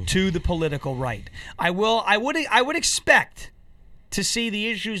to the political right. I would expect to see the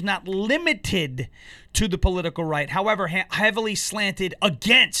issues not limited to the political right, however, heavily slanted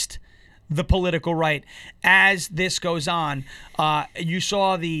against the political right as this goes on. You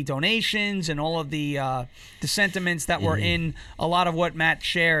saw the donations and all of the sentiments that were in a lot of what Matt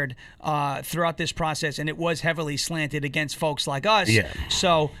shared throughout this process, and it was heavily slanted against folks like us. Yeah.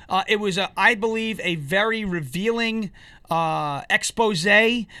 So it was, I believe, a very revealing expose,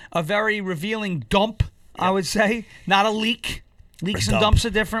 a very revealing dump, I would say, not a leak. Leaks and dumps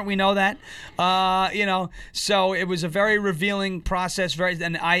are different. We know that. So it was a very revealing process.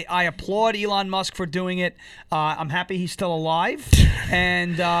 And I applaud Elon Musk for doing it. I'm happy he's still alive.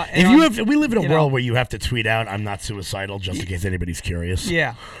 And If we live in a world where you have to tweet out, "I'm not suicidal," just in case anybody's curious.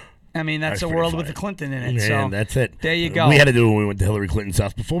 yeah. I mean, that's a pretty world funny. with the Clinton in it. And So that's it. There you go. We had to do it when we went to Hillary Clinton's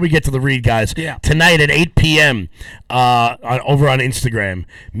house. Before we get to the read, guys, Yeah. tonight at 8 p.m. Over on Instagram,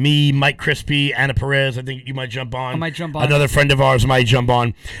 me, Mike Crispy, Anna Perez, I think you might jump on. I might jump on. Another friend of ours might jump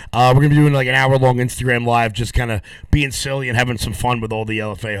on. We're going to be doing like an hour-long Instagram live, just kind of being silly and having some fun with all the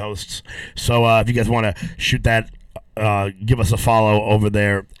LFA hosts. So if you guys want to shoot that, give us a follow over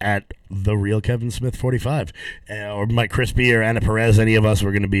there at The Real Kevin Smith 45. Or Mike Crispy or Anna Perez, any of us,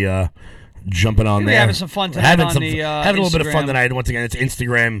 we're going to be jumping on We're there. having some fun tonight having on some, the, having a little bit of fun Instagram. tonight. Once again, it's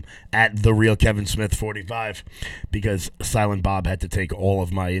Instagram at The Real Kevin Smith 45 because Silent Bob had to take all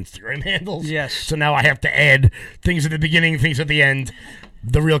of my Instagram handles. Yes. So now I have to add things at the beginning, things at the end.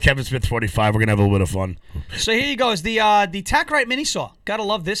 The Real Kevin Smith 45. We're going to have a little bit of fun. So here you go. Is the TacRite mini saw. Gotta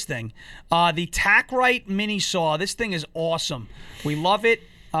love this thing. The TacRite mini saw. This thing is awesome. We love it.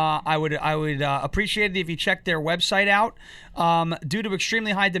 I would appreciate it if you check their website out. Due to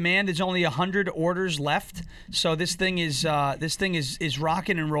extremely high demand, there's only 100 orders left. So this thing is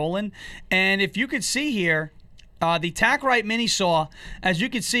rocking and rolling. And if you could see here, the TacRite mini saw, as you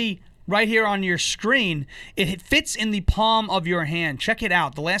can see right here on your screen, it fits in the palm of your hand. Check it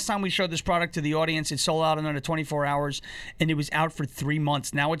out. The last time we showed this product to the audience, it sold out in under 24 hours, and it was out for 3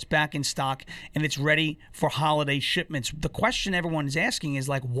 months. Now it's back in stock, and it's ready for holiday shipments. The question everyone is asking is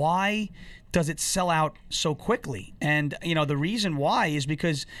like, why does it sell out so quickly? And the reason why is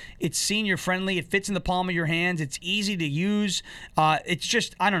because it's senior friendly. It fits in the palm of your hands. It's easy to use. It's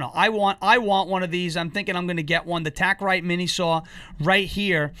just, I don't know. I want one of these. I'm thinking I'm going to get one. The TacRite mini saw right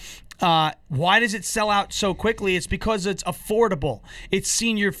here. Why does it sell out so quickly? It's because it's affordable. It's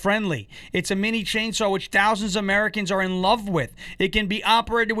senior friendly. It's a mini chainsaw which thousands of Americans are in love with. It can be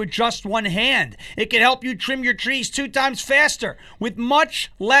operated with just one hand. It can help you trim your trees 2 times faster with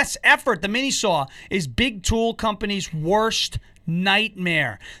much less effort. The mini saw is big tool companies' worst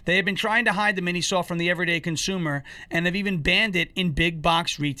nightmare. They have been trying to hide the mini saw from the everyday consumer and have even banned it in big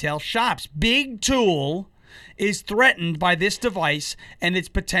box retail shops. Big Tool is threatened by this device and its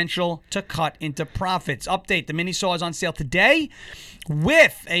potential to cut into profits. Update: the mini saw is on sale today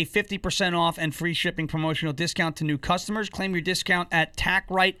with a 50% off and free shipping promotional discount to new customers. Claim your discount at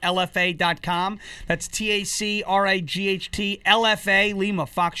TacRightLFA.com. That's TACRIGHT LFA Lima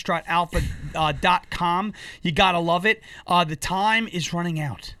Foxtrot Alpha .com. You gotta love it. The time is running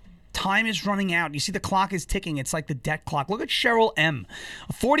out. time is running out. You see the clock is ticking. It's like the debt clock. Look at Cheryl M.,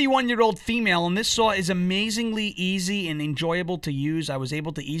 a 41-year-old female, and this saw is amazingly easy and enjoyable to use. I was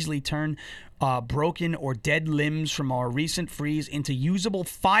able to easily turn broken or dead limbs from our recent freeze into usable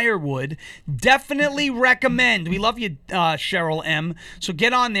firewood. Definitely recommend. We love you, Cheryl M. So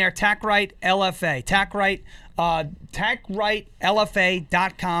get on there, TacRite LFA.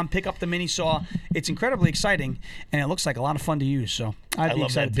 TacRiteLFA.com. Pick up the mini saw. It's incredibly exciting, and it looks like a lot of fun to use. So I'd I be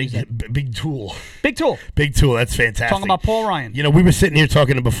love that excited to use that. big tool. Big tool. Big tool. That's fantastic. Talking about Paul Ryan. You know, we were sitting here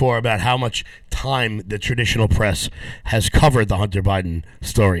talking before about how much time the traditional press has covered the Hunter Biden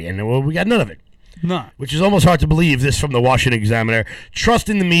story, and well, we got none of it. No. Which is almost hard to believe. This from the Washington Examiner. Trust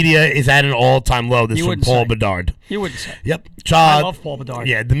in the media is at an all-time low. This You from wouldn't Paul say. Bedard. You wouldn't say. Yep. I love Paul Bedard.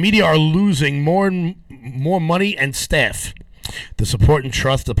 Yeah, the media are losing more money and staff. The support and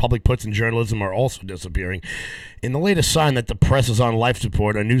trust the public puts in journalism are also disappearing. In the latest sign that the press is on life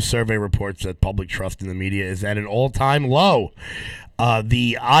support, a new survey reports that public trust in the media is at an all-time low.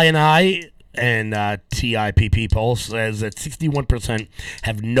 The INI and TIPP poll says that 61%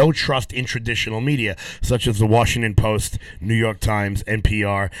 have no trust in traditional media, such as the Washington Post, New York Times,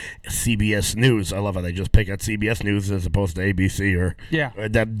 NPR, CBS News. I love how they just pick out CBS News as opposed to ABC.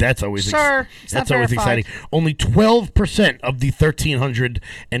 That's always Sir, it's that's not always verified. exciting. Only 12% of the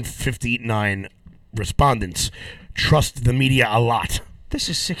 1,359 respondents trust the media a lot. This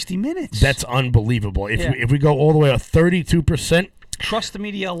is 60 Minutes. That's unbelievable. Yeah. If we go all the way up, 32%. Trust the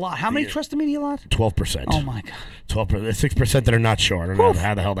media a lot. How many trust the media a lot? 12%. Oh, my God. 12%. 6% that are not sure. I don't know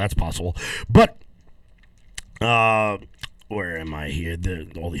how the hell that's possible. But, where am I here?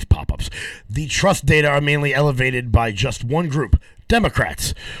 All these pop-ups. The trust data are mainly elevated by just one group,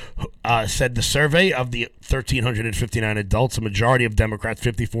 Democrats, said the survey of the 1,359 adults. A majority of Democrats,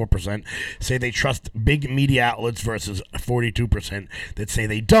 54%, say they trust big media outlets versus 42% that say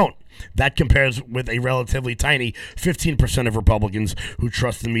they don't. That compares with a relatively tiny 15% of Republicans who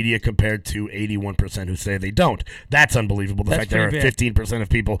trust the media compared to 81% who say they don't. That's unbelievable. The That's fact there are pretty bad. 15% of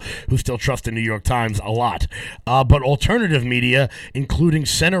people who still trust the New York Times a lot. But alternative media, including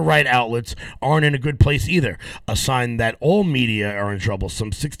center-right outlets, aren't in a good place either, a sign that all media are in trouble.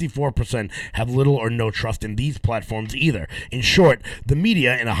 Some 64% have little or no trust in these platforms either. In short, the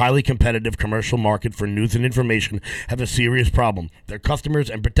media in a highly competitive commercial market for news and information have a serious problem. Their customers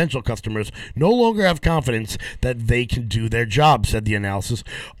and potential customers no longer have confidence that they can do their job, said the analysis.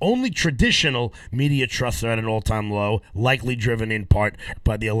 Only traditional media trusts are at an all-time low, likely driven in part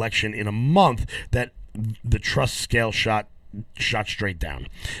by the election in a month that the trust scale shot straight down.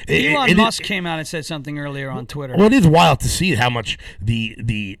 Elon Musk came out and said something earlier on Twitter. Well, it is wild to see how much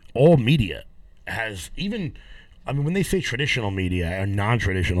the all media has even. I mean, when they say traditional media or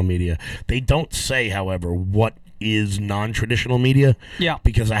non-traditional media, they don't say, however, what is non-traditional media. Yeah.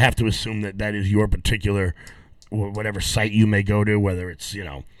 Because I have to assume that is your particular, whatever site you may go to, whether it's,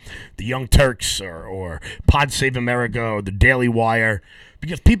 the Young Turks or Pod Save America or the Daily Wire,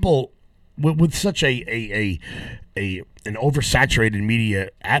 because people with such an oversaturated media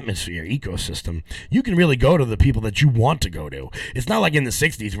atmosphere ecosystem, you can really go to the people that you want to go to. It's not like in the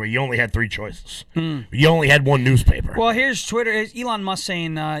 60s where you only had three choices. You only had one newspaper. Well, here's Twitter. Here's Elon Musk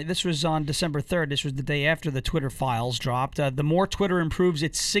saying, this was on December 3rd. This was the day after the Twitter files dropped. The more Twitter improves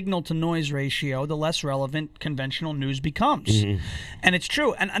its signal-to-noise ratio, the less relevant conventional news becomes. And it's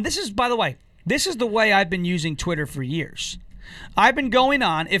true. And this is, by the way, this is the way I've been using Twitter for years. I've been going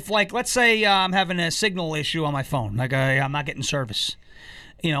on, if let's say I'm having a signal issue on my phone, I'm not getting service.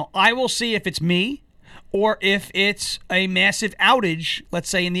 I will see if it's me or if it's a massive outage, let's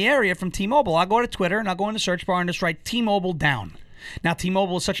say in the area from T-Mobile. I'll go to Twitter and I'll go in the search bar and just write T-Mobile down. Now,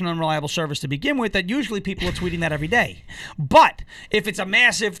 T-Mobile is such an unreliable service to begin with that usually people are tweeting that every day. But if it's a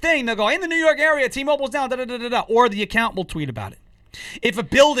massive thing, they'll go, in the New York area, T-Mobile's down, da-da-da-da-da, or the account will tweet about it. If a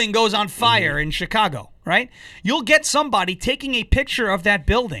building goes on fire in Chicago, right, you'll get somebody taking a picture of that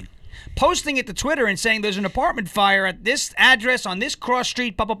building, posting it to Twitter and saying there's an apartment fire at this address on this cross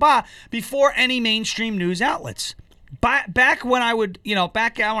street, before any mainstream news outlets. Back when I would,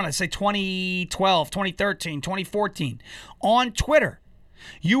 back, I want to say 2012, 2013, 2014, on Twitter,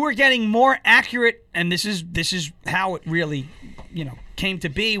 you were getting more accurate, and this is how it really, came to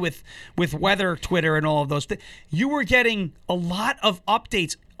be with weather Twitter and all of those things. You were getting a lot of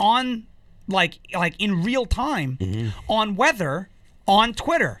updates on like in real time on weather on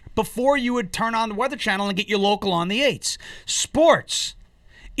Twitter before you would turn on the Weather Channel and get your local on the 8s. Sports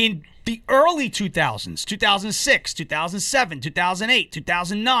in the early 2000s, 2006, 2007, 2008,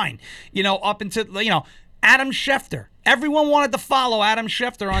 2009, up into, Adam Schefter Everyone wanted to follow Adam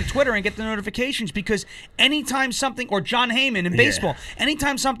Schefter on Twitter and get the notifications because anytime something, or John Heyman in baseball,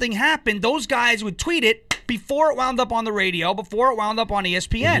 anytime something happened, those guys would tweet it before it wound up on the radio, before it wound up on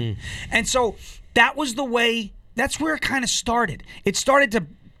ESPN. And so that was the way, that's where it kind of started. It started to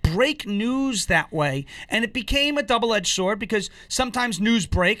break news that way, and it became a double-edged sword because sometimes news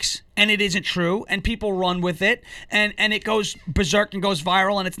breaks and it isn't true and people run with it and it goes berserk and goes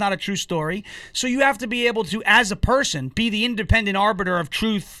viral and it's not a true story. So you have to be able to, as a person, be the independent arbiter of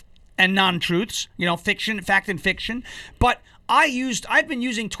truth and non-truths, fiction, fact and fiction. But I've been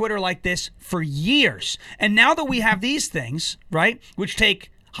using Twitter like this for years, and now that we have these things, right, which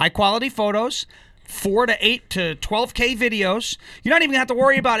take high-quality photos, 4 to 8 to 12K videos. You're not even going to have to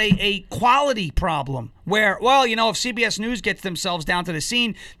worry about a quality problem where, well, if CBS News gets themselves down to the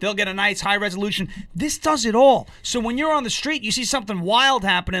scene, they'll get a nice high resolution. This does it all. So when you're on the street, you see something wild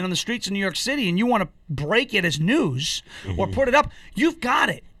happening on the streets of New York City and you want to break it as news or put it up, you've got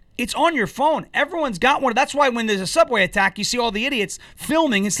it. It's on your phone. Everyone's got one. That's why when there's a subway attack, you see all the idiots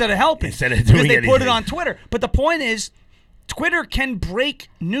filming instead of helping. Instead of doing because they anything. put it on Twitter. But the point is, Twitter can break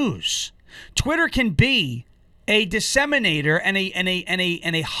news. Twitter can be a disseminator and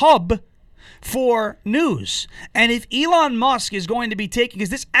a hub for news. And if Elon Musk is going to be taking, because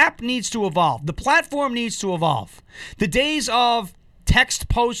this app needs to evolve, the platform needs to evolve. The days of text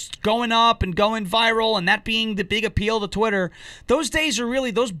posts going up and going viral and that being the big appeal to Twitter, those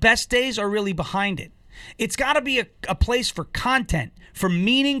best days are really behind it. It's got to be a place for content, for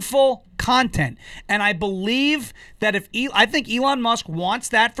meaningful content. And I believe that I think Elon Musk wants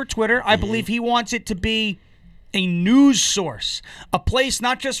that for Twitter. I believe he wants it to be a news source, a place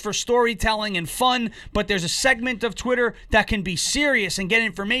not just for storytelling and fun, but there's a segment of Twitter that can be serious and get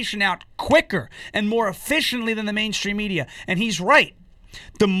information out quicker and more efficiently than the mainstream media. And he's right.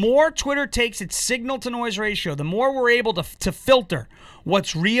 The more Twitter takes its signal to noise ratio, the more we're able to filter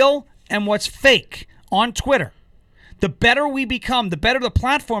what's real and what's fake on Twitter. The better we become, the better the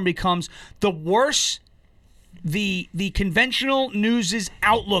platform becomes, the worse the conventional news's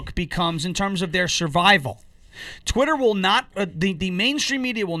outlook becomes in terms of their survival. Twitter will not, the mainstream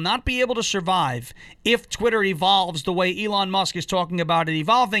media will not be able to survive if Twitter evolves the way Elon Musk is talking about it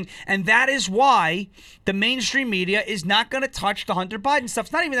evolving. And that is why the mainstream media is not going to touch the Hunter Biden stuff.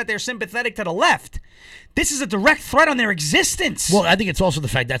 It's not even that they're sympathetic to the left. This is a direct threat on their existence. Well, I think it's also the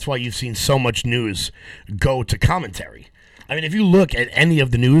fact that's why you've seen so much news go to commentary. I mean, if you look at any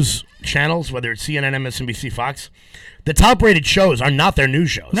of the news channels, whether it's CNN, MSNBC, Fox, the top-rated shows are not their news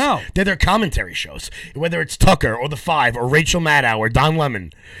shows. No. They're their commentary shows. Whether it's Tucker or The Five or Rachel Maddow or Don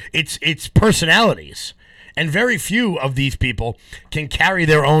Lemon, it's personalities. And very few of these people can carry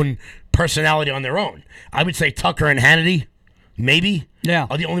their own personality on their own. I would say Tucker and Hannity, maybe,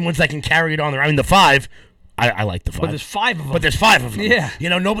 are the only ones that can carry it on their own. I mean, The Five, I like The Five. But there's 5 of them. But there's 5 of them.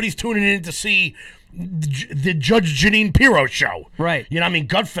 Yeah. Nobody's tuning in to see the Judge Jeanine Pirro show. Right. I mean,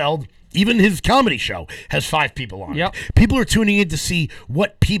 Gutfeld, even his comedy show, has 5 people on Yep. it. People are tuning in to see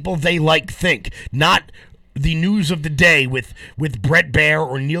what people they think, not the news of the day with Brett Baer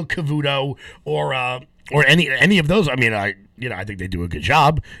or Neil Cavuto or any of those. I mean, I think they do a good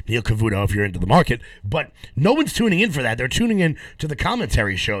job. Neil Cavuto, if you're into the market, but no one's tuning in for that. They're tuning in to the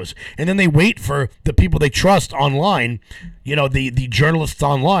commentary shows, and then they wait for the people they trust online, the journalists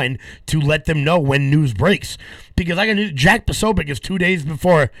online, to let them know when news breaks. Because Jack Posobiec is 2 days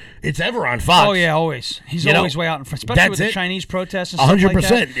before it's ever on Fox. Oh yeah, always. He's always way out in front, especially with the Chinese protests and stuff 100%.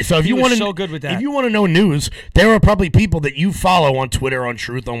 like that. So if he you was want to, so good with that. If you want to know news, there are probably people that you follow on Twitter, on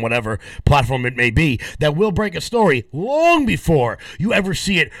Truth, on whatever platform it may be, that will break a story long before you ever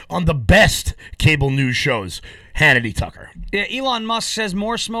see it on the best cable news shows. Hannity, Tucker. Yeah, Elon Musk says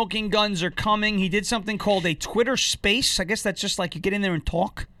more smoking guns are coming. He did something called a Twitter Space. I guess that's just like you get in there and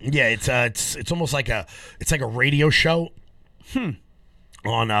talk. Yeah, it's almost like a radio show.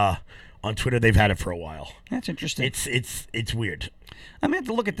 On Twitter, they've had it for a while. That's interesting. It's weird. I may have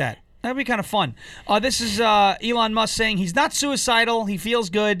to look at that. That'd be kind of fun. This is Elon Musk saying he's not suicidal. He feels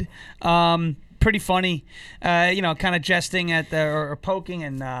good. Pretty funny, kind of jesting at or poking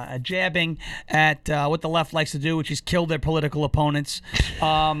and jabbing at what the left likes to do, which is kill their political opponents.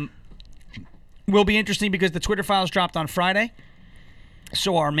 Will be interesting because the Twitter files dropped on Friday.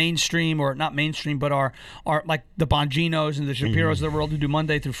 So our mainstream, or not mainstream, but our like the Bonginos and the Shapiros of the world who do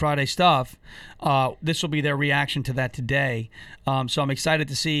Monday through Friday stuff, this will be their reaction to that today. So I'm excited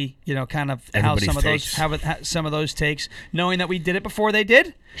to see, kind of how some of those takes, knowing that we did it before they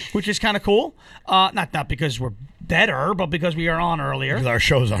did, which is kind of cool. Not because we're better, but because we are on earlier. Because our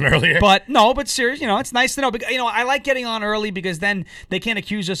show's on earlier. But no, but serious, it's nice to know. Because, I like getting on early because then they can't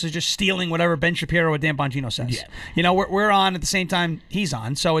accuse us of just stealing whatever Ben Shapiro or Dan Bongino says. Yeah. We're on at the same time he's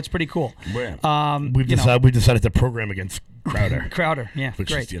on, so it's pretty cool. we decided to program against Crowder. Yeah, which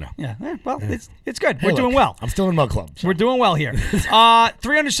great. is, Yeah, well, it's good. Hey, We're doing well. I'm still in Mug Club. So. We're doing well here.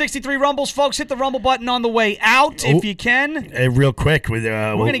 363 Rumbles, folks. Hit the Rumble button on the way out if you can. Hey, real quick, we're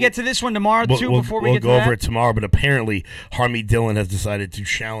going to get to this one tomorrow, too, before we get to that. We'll go over it tomorrow, but apparently Harmeet Dillon has decided to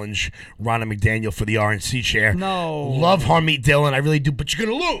challenge Ronna McDaniel for the RNC chair. No. Love Harmeet Dillon. I really do, but you're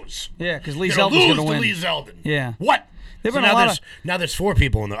going to lose. Yeah, because Lee You're Zeldin's going to lose win. to Lee Zeldin. Yeah. What? There've So been now there's 5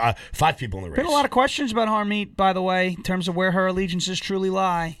 people in the race. Been a lot of questions about Harmeet, by the way, in terms of where her allegiances truly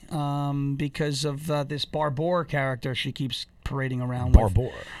lie, because of this Barbour character she keeps parading around with.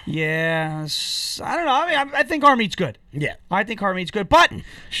 Barbour. Yeah, I don't know. I mean, I think Harmeet's good. Yeah. I think Harmeet's good, but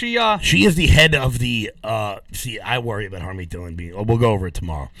she is the head of the. See, I worry about Harmeet Dillon being. We'll go over it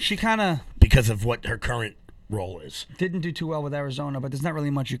tomorrow. She kind of because of what her current role is. Didn't do too well with Arizona, but there's not really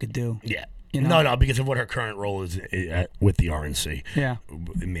much you could do. Yeah. No, because of what her current role is with the RNC. Yeah.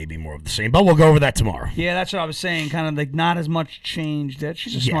 It may be more of the same, but we'll go over that tomorrow. Yeah, that's what I was saying. Kind of like not as much change.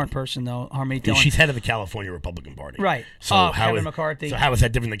 She's a smart person, though, Harmeet Dillon. She's head of the California Republican Party. Right. So Kevin McCarthy. So how is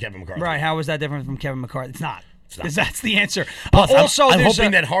that different than Kevin McCarthy? Right. How is that different from Kevin McCarthy? It's not. Because that's the answer. Plus, also, I'm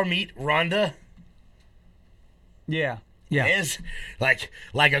hoping that Harmeet Rhonda is like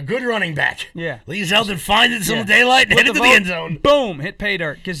a good running back. Yeah. Lee Zeldin finds it in the daylight and hit it to the end zone. Boom, hit pay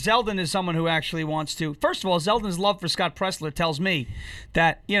dirt. Because Zeldin is someone who actually wants to. First of all, Zeldin's love for Scott Pressler tells me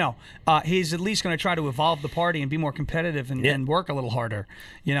that, he's at least going to try to evolve the party and be more competitive and work a little harder,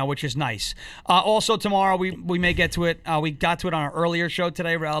 which is nice. Also, tomorrow, we may get to it. We got to it on our earlier show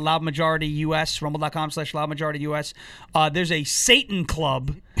today, Loud Majority US, rumble.com/Loud Majority US. There's a Satan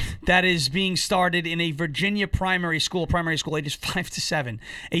Club that is being started in a Virginia primary school ages 5 to 7,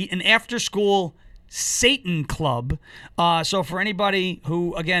 an after-school Satan Club. So for anybody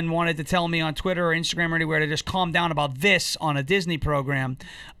who, again, wanted to tell me on Twitter or Instagram or anywhere to just calm down about this on a Disney program,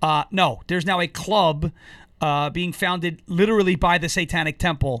 no, there's now a club being founded literally by the Satanic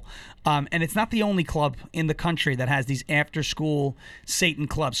Temple. And it's not the only club in the country that has these after-school Satan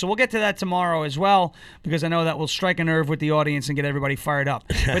clubs. So we'll get to that tomorrow as well, because I know that will strike a nerve with the audience and get everybody fired up.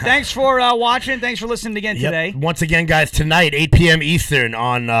 But thanks for watching. Thanks for listening again today. Once again, guys, tonight, 8 p.m. Eastern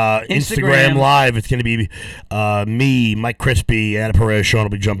on Instagram Live. It's going to be me, Mike Crispy, Anna Perez, Sean will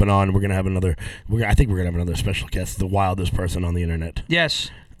be jumping on. I think we're going to have another special guest, the wildest person on the internet.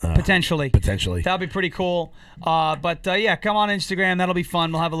 Yes. Potentially. That'll be pretty cool. But come on Instagram. That'll be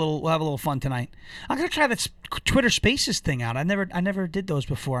fun. We'll have a little fun tonight. I'm gonna try that Twitter Spaces thing out. I never did those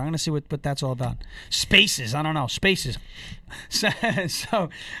before. I'm gonna see what that's all about. Spaces. I don't know. Spaces. So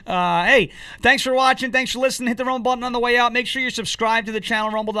hey, thanks for watching. Thanks for listening. Hit the Rumble button on the way out. Make sure you're subscribed to the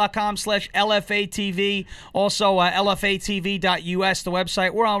channel, rumble.com/LFATV. Also, LFATV.us, the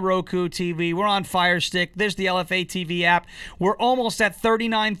website. We're on Roku TV. We're on Fire Stick. There's the LFA TV app. We're almost at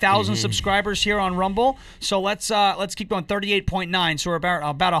 39,000 subscribers here on Rumble. So let's keep going. 38.9. So we're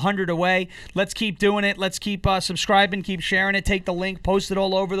about 100 away. Let's keep doing it. Let's keep subscribing, keep sharing it. Take the link, post it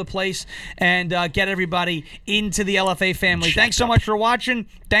all over the place, and get everybody into the LFA family. Thanks so much for watching.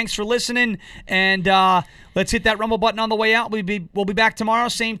 Thanks for listening. And let's hit that Rumble button on the way out. We'll be back tomorrow,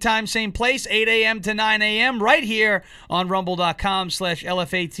 same time, same place, 8 a.m. to 9 a.m. right here on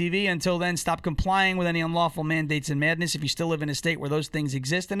rumble.com/LFATV. Until then, stop complying with any unlawful mandates and madness if you still live in a state where those things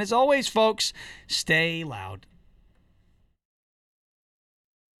exist. And as always, folks, stay loud.